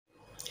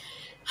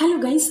Hello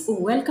guys,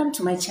 welcome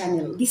to my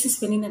channel. This is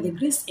Penina the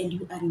Grace and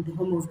you are in the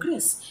home of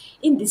grace.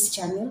 In this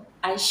channel,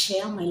 I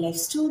share my life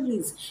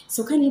stories.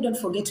 So kindly don't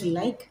forget to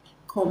like,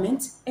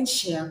 comment and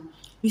share.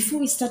 Before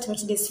we start with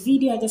today's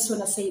video, I just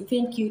want to say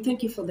thank you.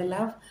 Thank you for the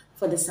love,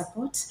 for the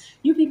support.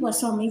 You people are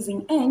so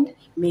amazing and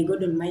may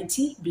God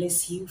Almighty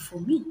bless you for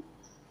me.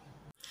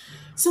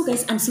 So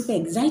guys, I'm super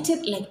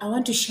excited. Like I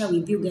want to share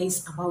with you guys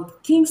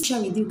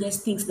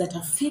things that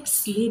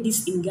affects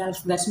ladies in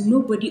Gulf that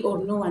nobody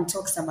or no one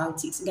talks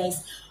about it.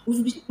 Guys,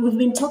 we've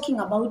been talking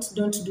about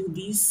don't do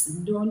this,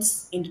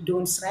 don'ts and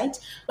don'ts, right?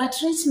 But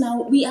right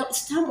now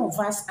some of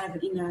us are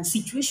in a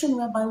situation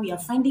whereby we are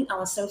finding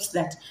ourselves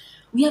that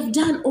we have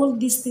done all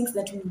these things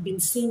that we've been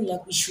saying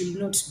like we should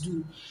not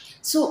do.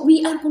 So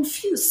we are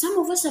confused. Some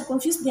of us are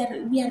confused.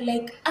 We are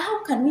like,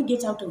 how can we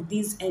get out of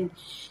this? And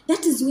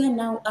that is where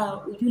now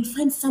you'll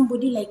find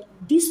somebody like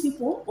these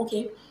people.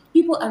 Okay,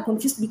 people are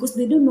confused because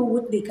they don't know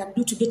what they can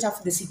do to get out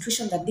of the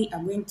situation that they are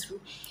going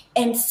through,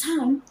 and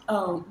some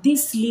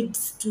this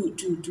leads to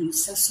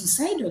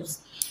suicidals.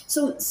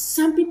 So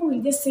some people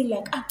will just say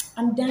like,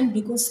 I'm done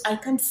because I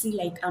can't see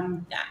like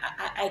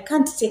I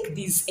can't take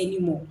this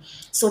anymore.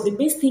 So the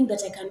best thing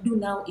that I can do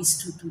now is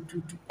to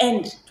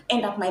end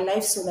up my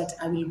life so that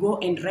I will go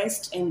and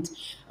rest, and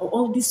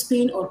all this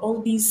pain or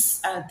all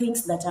these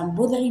things that are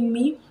bothering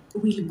me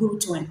will go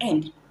to an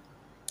end.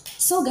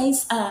 So,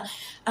 guys,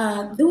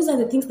 those are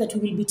the things that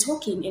we will be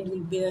talking,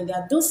 and there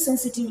are those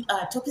sensitive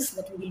topics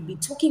that we will be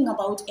talking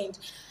about. And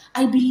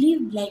I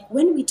believe, like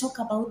when we talk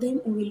about them,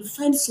 we will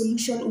find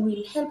solution. We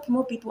will help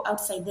more people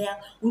outside there.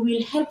 We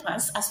will help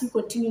us as we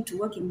continue to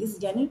work in this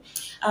journey,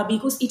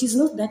 because it is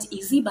not that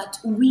easy. But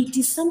it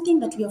is something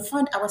that we have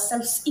found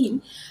ourselves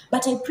in.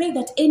 But I pray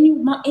that any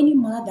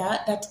mother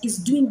that is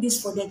doing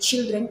this for their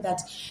children,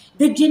 that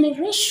let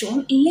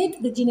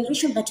the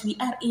generation that we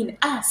are in,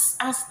 us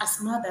as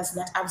mothers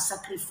that have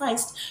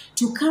sacrificed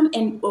to come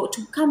and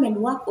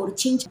work or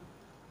change,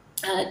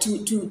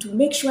 to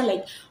make sure,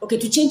 like, okay,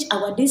 to change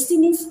our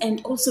destinies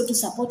and also to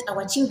support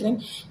our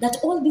children, that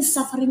all this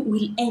suffering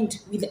will end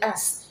with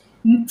us.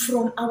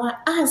 From our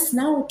us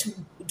now to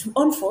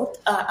on forth,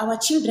 our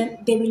children,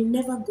 they will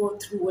never go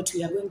through what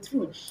we are going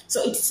through.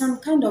 So it's some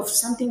kind of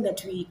something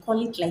that we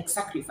call it like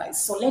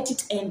sacrifice. So let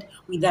it end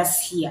with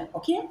us here,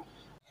 okay?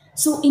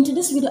 So in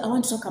today's video, I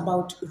want to talk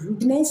about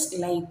rudeness.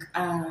 Like,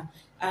 I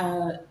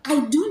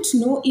don't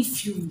know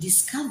if you've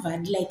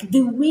discovered like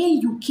the way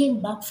you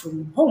came back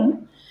from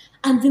home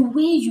and the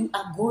way you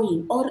are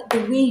going, or the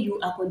way you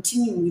are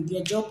continuing with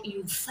your job.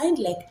 You find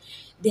like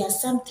there are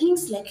some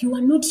things like you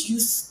are not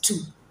used to.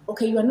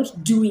 Okay, you are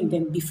not doing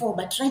them before,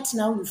 but right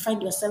now you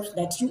find yourself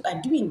that you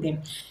are doing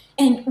them.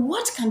 And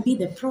what can be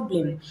the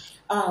problem?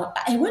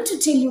 I want to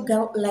tell you,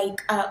 girl,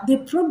 like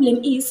the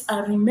problem is,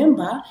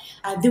 remember,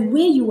 the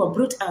way you were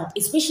brought up,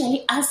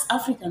 especially as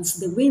Africans,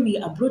 the way we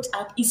are brought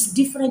up is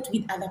different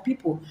with other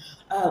people.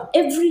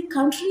 Every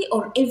country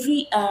or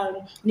every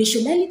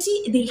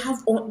nationality, they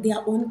have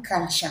their own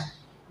culture.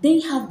 They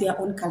have their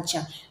own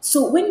culture.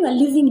 So when you are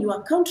leaving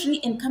your country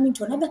and coming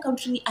to another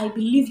country, I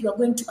believe you are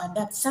going to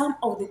adapt some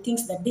of the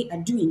things that they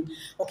are doing.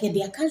 Okay,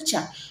 their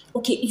culture.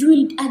 Okay, you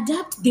will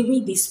adapt the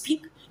way they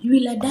speak. You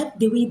will adapt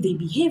the way they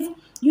behave.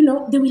 You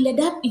know, they will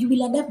adapt. You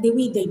will adapt the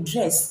way they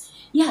dress.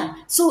 Yeah.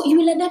 So you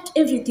will adapt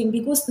everything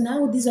because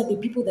now these are the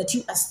people that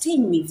you are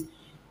staying with.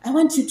 I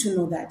want you to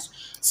know that.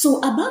 So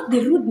about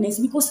the rudeness,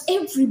 because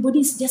everybody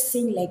is just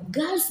saying like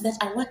girls that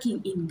are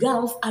working in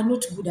Gulf are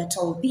not good at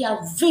all. They are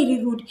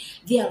very rude.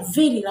 They are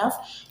very rough,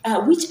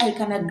 which I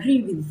can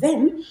agree with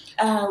them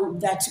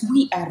that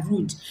we are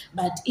rude.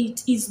 But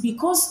it is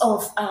because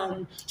of,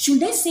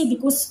 should I say,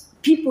 because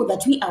people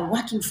that we are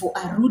working for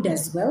are rude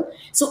as well.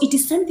 So it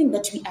is something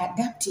that we are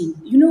adapting.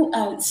 You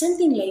know,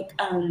 something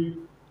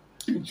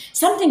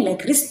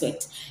like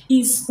respect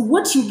is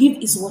what you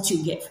give is what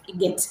you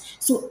get.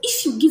 So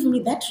if you give me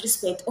that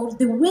respect, or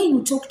the way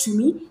you talk to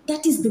me,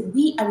 that is the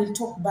way I will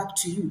talk back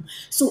to you.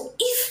 So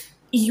if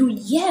you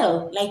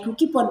yell, like you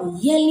keep on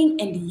yelling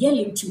and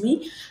yelling to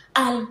me,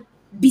 I'll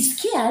be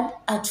scared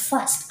at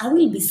first. I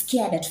will be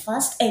scared at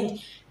first, and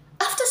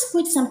after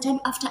quite some time,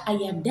 after I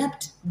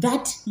adapt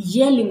that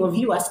yelling of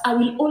yours, I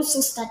will also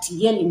start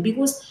yelling,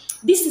 because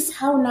this is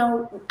how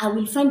now I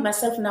will find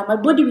myself now. My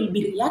body will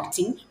be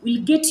reacting,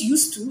 will get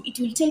used to it,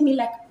 will tell me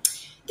like,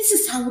 this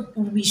is how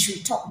we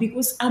should talk,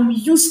 because I'm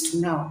used to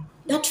now.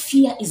 That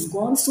fear is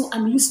gone, so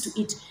I'm used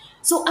to it.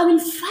 So I will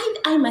find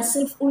I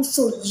myself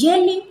also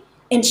yelling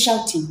and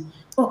shouting.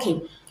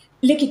 Okay,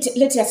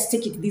 let us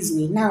take it this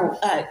way. Now,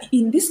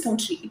 in this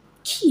country,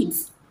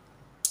 kids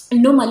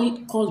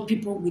normally call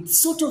people with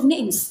sort of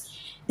names.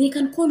 They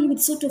can call you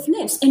with sort of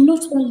names, and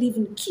not only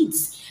even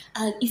kids,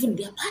 even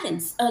their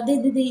parents.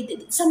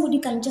 Somebody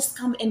can just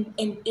come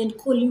and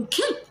call you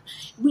kelp,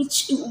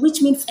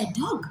 which means a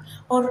dog,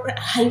 or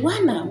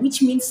haiwana,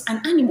 which means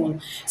an animal.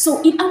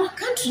 So in our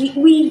country,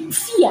 we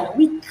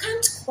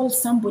can't call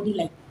somebody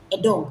like a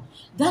dog.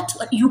 That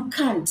you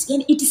can't.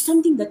 And it is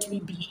something that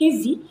will be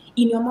heavy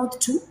in your mouth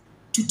to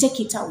take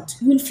it out.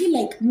 You will feel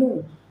like,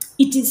 no,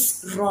 it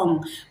is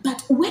wrong.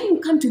 But when you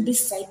come to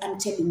this side, I'm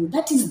telling you,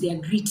 that is their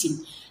greeting.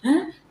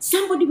 Huh?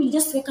 Somebody will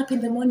just wake up in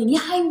the morning,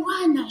 yeah, I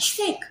wanna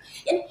shake.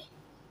 And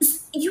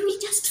you will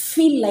just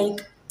feel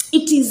like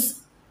it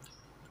is,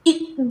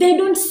 they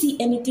don't see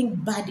anything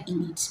bad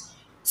in it.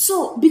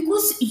 So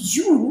because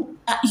you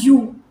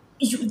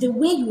the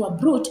way you are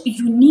brought,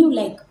 you knew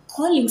like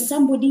calling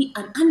somebody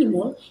an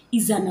animal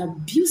is an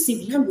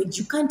abusive language,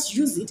 you can't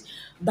use it.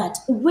 But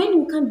when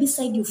you come this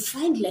side, you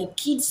find like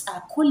kids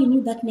are calling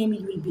you that name,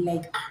 you will be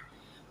like,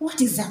 what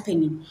is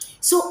happening?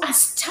 So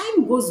as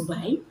time goes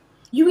by,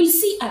 you will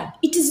see,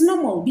 it is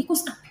normal,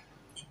 because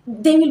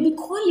they will be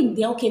calling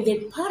their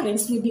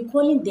parents will be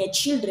calling their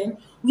children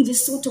with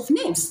this sort of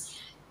names,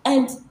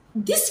 and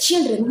these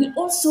children will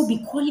also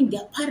be calling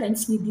their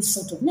parents with these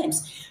sort of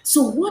names.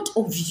 So what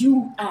of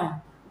you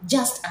are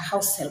just a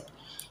house help?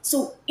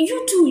 So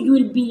you too, you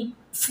will be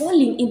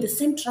falling in the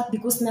same trap,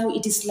 because now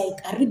it is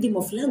like a rhythm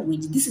of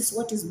language. This is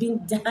what is being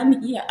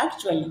done here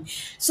actually.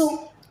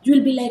 So you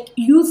will be like,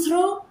 you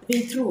throw,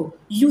 they throw,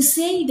 you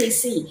say, they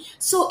say.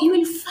 So you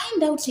will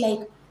find out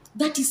like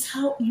that is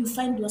how you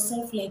find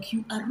yourself like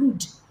you are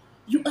rude.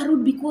 You are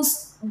rude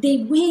because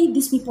the way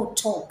these people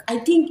talk. I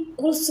think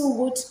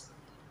also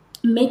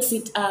makes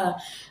it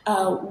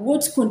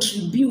what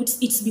contributes,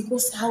 it's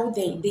because how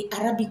the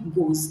Arabic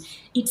goes.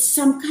 It's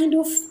some kind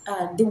of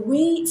the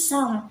way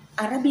some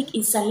Arabic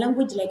is a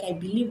language, like I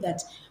believe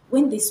that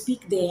when they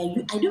speak,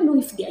 I don't know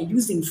if they are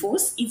using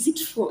force. Is it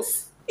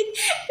force?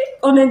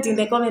 Comment in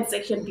the comment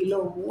section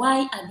below,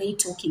 why are they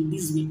talking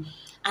this way?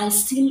 I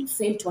still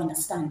fail to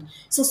understand.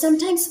 So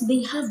sometimes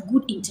they have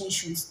good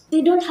intentions.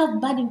 They don't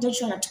have bad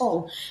intention at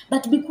all.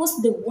 But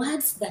because the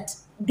words that,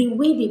 the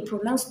way they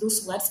pronounce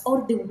those words,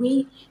 or the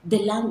way the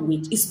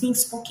language is being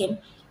spoken,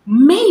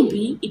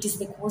 maybe it is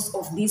the cause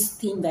of this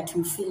thing that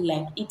we feel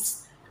like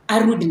it's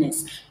a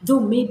rudeness.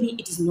 Though maybe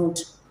it is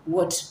not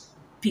what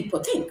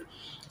people think.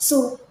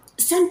 So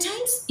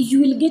sometimes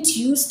you will get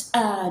used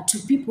to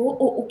people,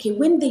 or okay,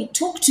 when they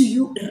talk to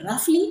you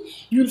roughly,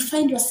 you'll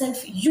find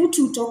yourself, you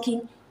too,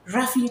 talking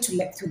roughly to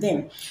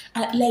them.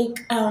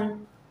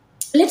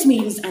 Let me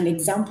use an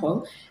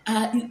example.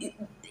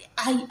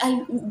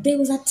 There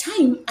was a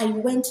time I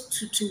went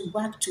to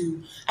work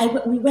to,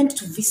 we went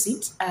to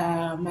visit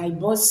my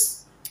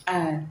boss'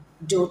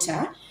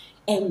 daughter,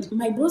 and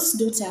my boss'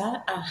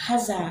 daughter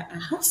has a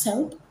house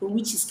help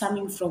which is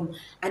coming from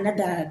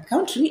another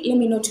country. Let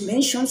me not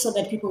mention, so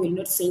that people will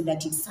not say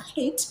that it's a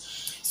hate.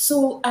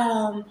 So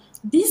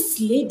this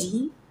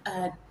lady,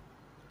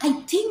 I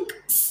think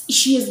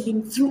she has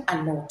been through a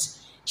lot.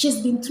 She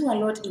has been through a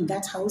lot in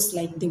that house,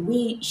 like the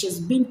way she has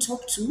been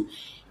talked to,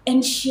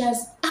 and she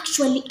has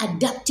actually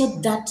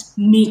adapted that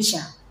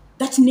nature.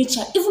 That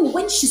nature, even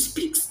when she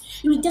speaks,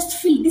 you will just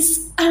feel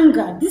this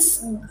anger,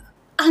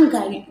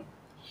 anger.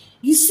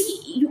 You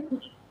see,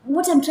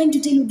 what I'm trying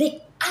to tell you,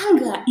 the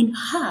anger in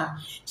her,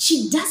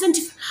 she doesn't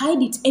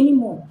hide it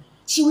anymore.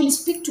 She will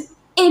speak to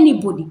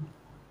anybody,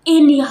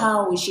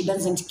 anyhow. She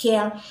doesn't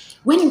care.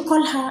 When you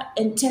call her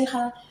and tell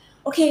her,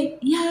 okay,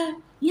 yeah,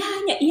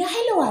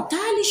 hello,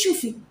 tali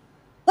shufi.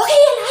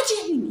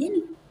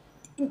 Okay,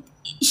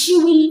 she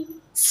will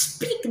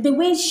speak, the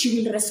way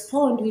she will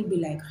respond will be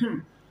like,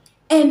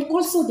 And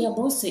also their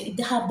bosses,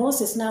 her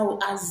bosses now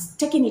has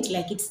taken it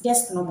like it's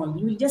just normal.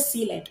 You will just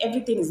see like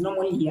everything is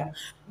normal here.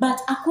 But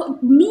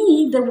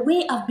me, the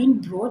way I've been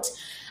brought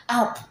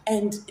up,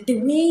 and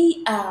the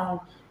way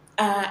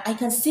I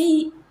can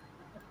say,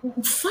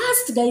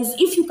 first, guys,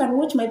 if you can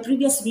watch my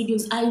previous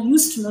videos, I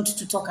used not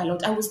to talk a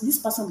lot. I was this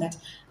person that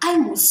I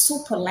was so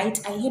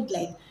polite. I had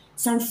like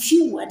some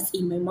few words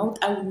in my mouth.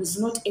 I was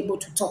not able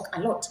to talk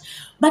a lot.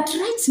 But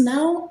right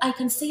now, I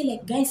can say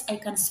like, guys, I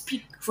can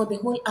speak for the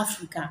whole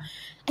Africa.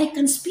 I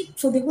can speak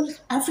for the whole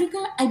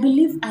Africa. I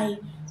believe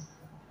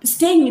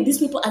staying with these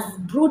people has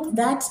brought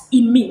that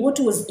in me, what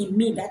was in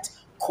me, that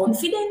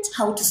confident,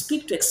 how to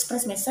speak, to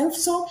express myself.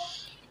 So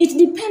it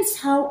depends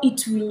how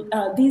it will,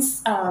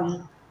 these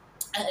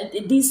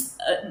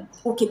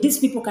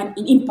people can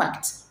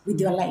impact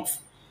with your life.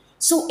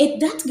 So at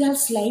that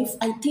girl's life,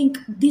 I think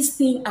this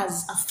thing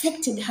has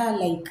affected her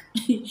like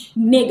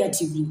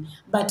negatively.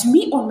 But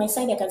me on my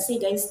side, I can say,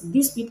 guys,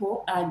 these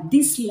people,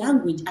 this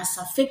language has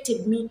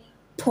affected me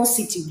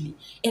positively.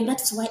 And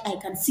that's why I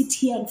can sit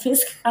here and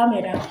face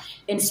camera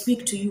and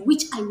speak to you,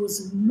 which I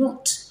was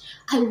not.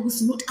 I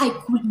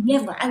could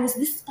never. I was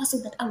this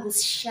person that I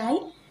was shy,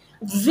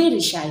 very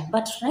shy.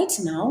 But right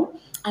now,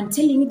 I'm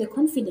telling you the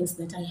confidence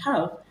that I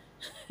have.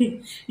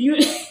 you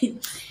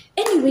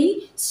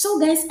Anyway, so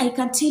guys, I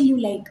can tell you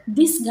like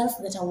these girls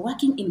that are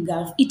working in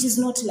Gulf, it is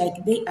not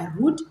like they are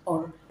rude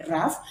or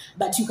rough,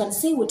 but you can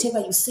say whatever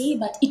you say,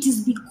 but it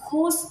is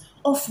because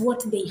of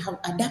what they have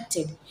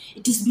adapted.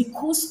 It is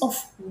because of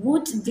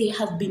what they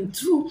have been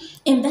through,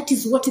 and that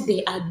is what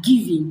they are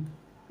giving.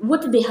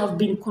 What they have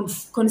been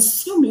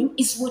consuming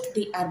is what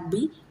they are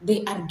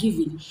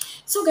giving.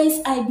 So guys,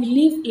 I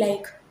believe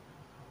like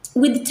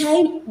with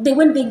time,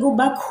 when they go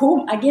back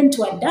home again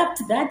to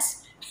adapt that,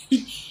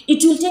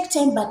 it will take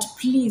time, but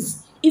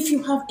please, If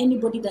you have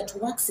anybody that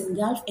works in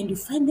Gulf and you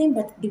find them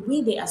that the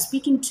way they are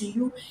speaking to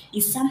you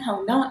is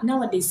somehow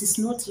nowadays it's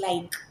not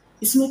like,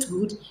 it's not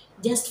good,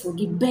 just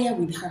forgive, bear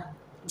with her.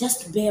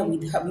 Just bear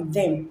with her, with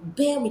them.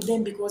 Bear with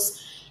them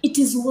because it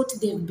is what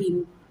they've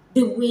been,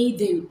 the way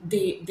they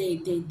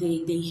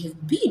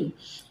have been,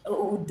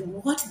 or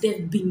what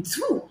they've been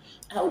through,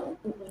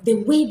 the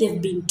way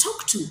they've been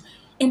talked to.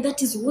 And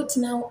that is what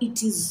now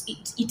it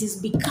is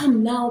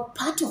become now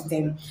part of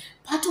them,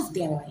 part of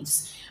their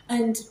lives.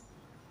 And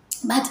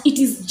but it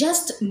is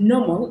just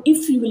normal.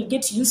 If you will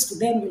get used to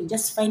them, you'll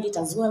just find it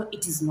as well,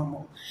 it is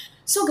normal.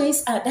 So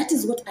guys, that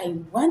is what I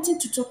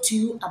wanted to talk to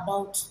you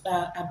about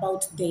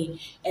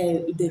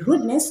the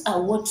rudeness,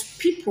 what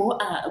people,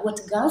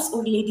 what girls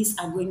or ladies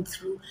are going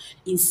through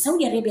in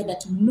Saudi Arabia,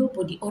 that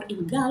nobody, or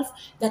in Gulf,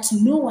 that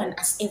no one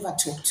has ever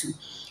talked to.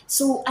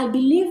 So I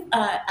believe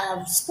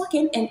I've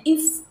spoken, and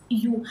if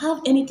you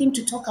have anything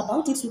to talk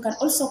about it, you can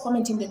also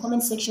comment in the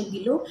comment section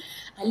below.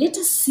 Let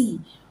us see,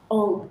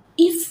 or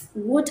if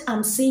what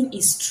I'm saying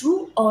is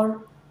true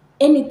or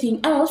anything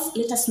else,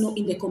 let us know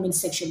in the comment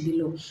section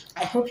below.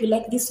 I hope you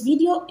like this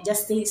video.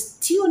 Just stay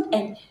tuned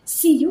and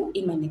see you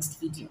in my next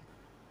video.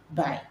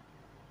 Bye.